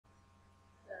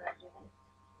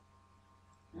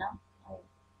Now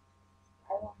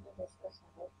I want to discuss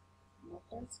about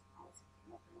metals as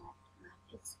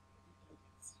matrix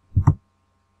materials.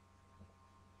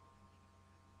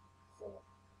 So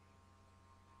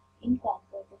in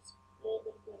composites there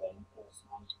will be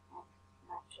reinforcement and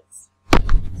matrix.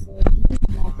 So these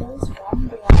metals, when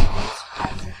they are used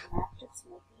as a matrix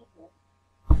material,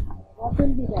 what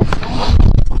will be the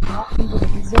advantages and what will be the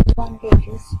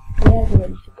disadvantages we are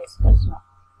going to discuss now.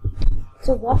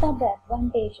 So what are the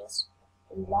advantages?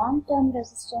 Long-term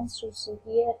resistance to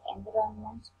severe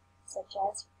environments such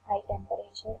as high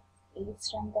temperature, yield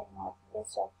strength and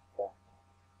modulus of the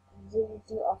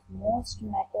rigidity of most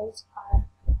metals are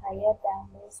higher than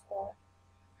those for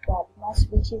polymers,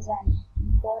 which is an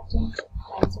important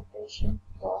consideration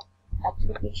for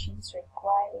applications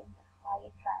requiring high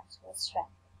transfer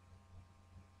strength.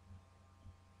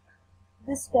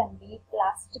 This can be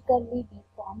plastically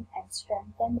deformed and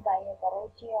strengthened by a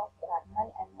variety of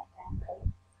thermal and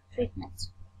mechanical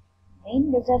treatments.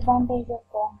 Main disadvantage of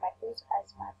formed metals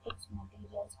as matrix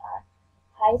materials are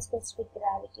high specific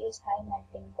gravities, high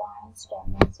melting points,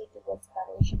 tendency towards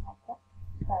corrosion of the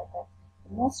fiber.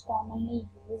 The most commonly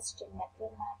used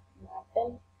metal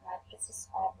matrices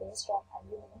are based on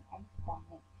aluminum and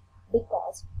titanium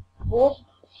because both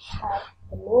have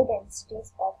the low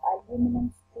densities of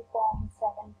aluminum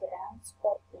 2.7 grams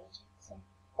per kg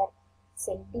per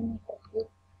centimeter cube,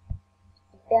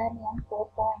 titanium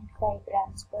 4.5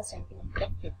 grams per centimeter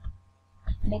cube.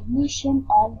 Magnesium,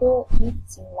 although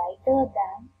it's lighter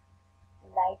than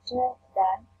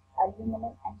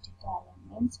aluminum and titanium,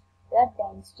 means their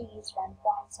density is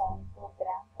 1.74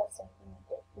 gram per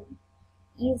centimeter cube,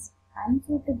 is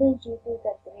unsuitable due to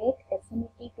the great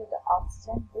affinity to the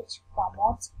oxygen which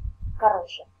promotes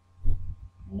corrosion.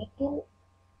 Nickel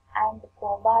and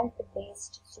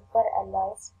cobalt-based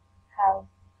superalloys have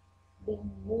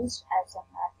been used as a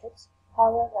matrix.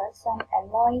 However, some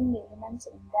alloying elements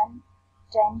in them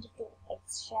tend to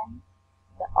extend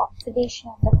the oxidation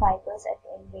of the fibers at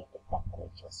elevated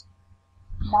temperatures.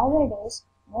 Nowadays,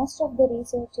 most of the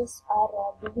researchers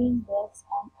are doing works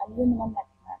on aluminum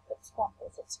matrix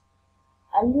composites.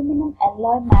 Aluminum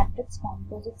alloy matrix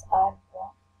composites are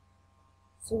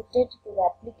suited to the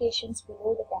applications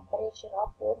below the temperature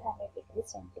of 400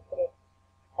 degrees centigrade.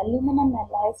 Aluminum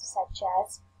alloys such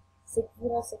as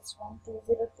 6061,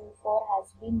 2024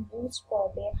 has been used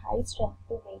for their high strength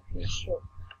to weight ratio.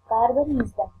 Carbon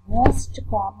is the most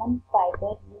common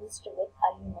fiber used with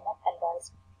aluminum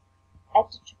alloys.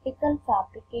 At typical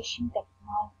fabrication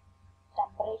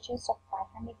temperatures of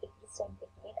 500 degrees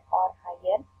centigrade or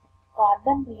higher,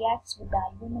 carbon reacts with the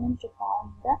aluminum to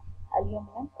form the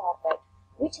aluminum carbide,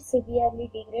 which severely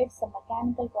degrades the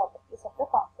mechanical properties of the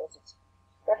composites.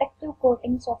 Protective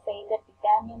coatings of either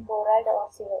titanium boride or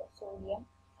sodium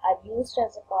are used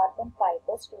as a carbon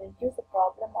fibers to reduce the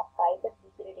problem of fiber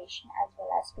degradation as well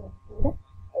as to include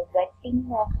a wetting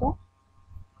of the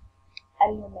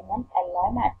aluminum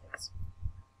alloy matrix.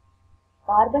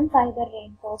 Carbon fiber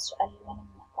reinforced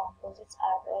aluminum composites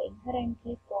are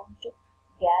inherently prone to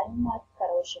galvanized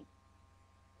corrosion.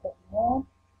 The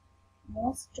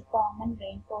most common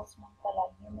reinforcement for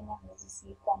aluminum is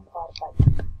silicon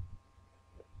carbide.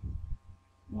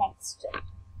 Next,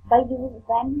 when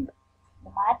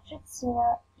the matrix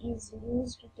is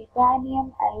used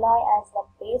titanium alloy as the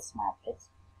base matrix,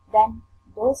 then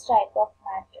those type of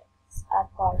matrix are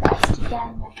called as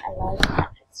titanium alloy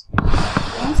matrix.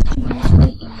 Most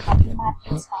usually in metal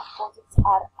matrix composites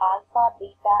are alpha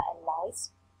beta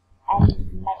alloys and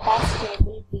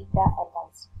metastable beta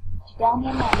alloys.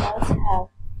 Titanium alloys have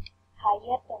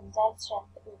higher tensile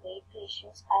strength to weight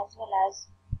ratios as well as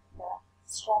the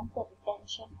strength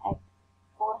retention at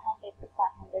 400 to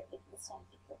 500 degrees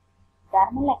centigrade.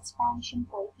 Thermal expansion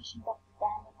coefficient of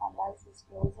titanium alloys is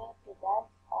closer to that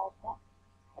of the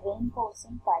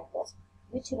reinforcing fibers,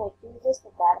 which reduces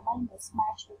the thermal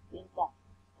mismatch between them.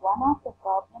 One of the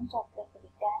problems of the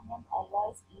titanium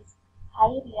alloys is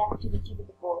high reactivity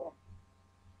with boron.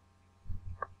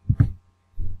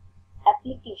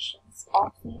 Applications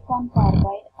of silicon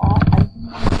carbide or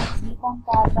silicon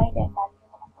carbide and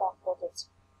aluminum composites.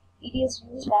 It is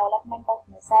used in development of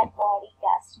missile body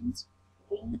castings,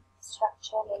 wing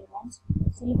structural elements.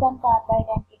 Silicon carbide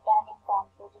and titanium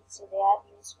composites, they are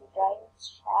used to drive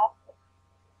shaft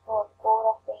for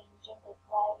core of the engine,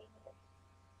 requiring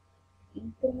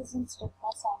increasing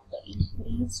stiffness and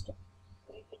increased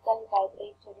critical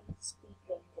vibratory speed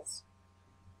ranges.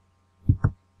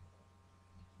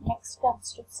 Next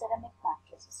comes to ceramic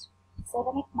matrices.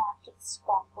 Ceramic matrix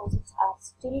composites are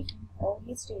still in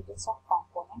early stages of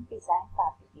component design,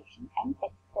 fabrication and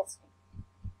testing.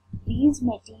 These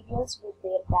materials with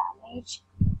their damage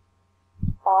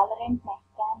tolerant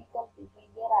mechanical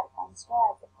behavior are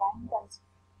considered as the prime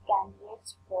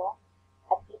candidates for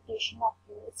application of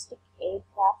futuristic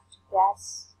aircraft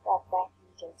gas turbine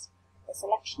engines. The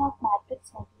selection of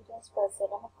matrix materials for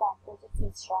ceramic composites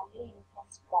is strongly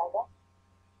influenced by the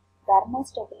thermal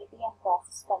stability and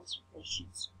process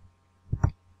considerations.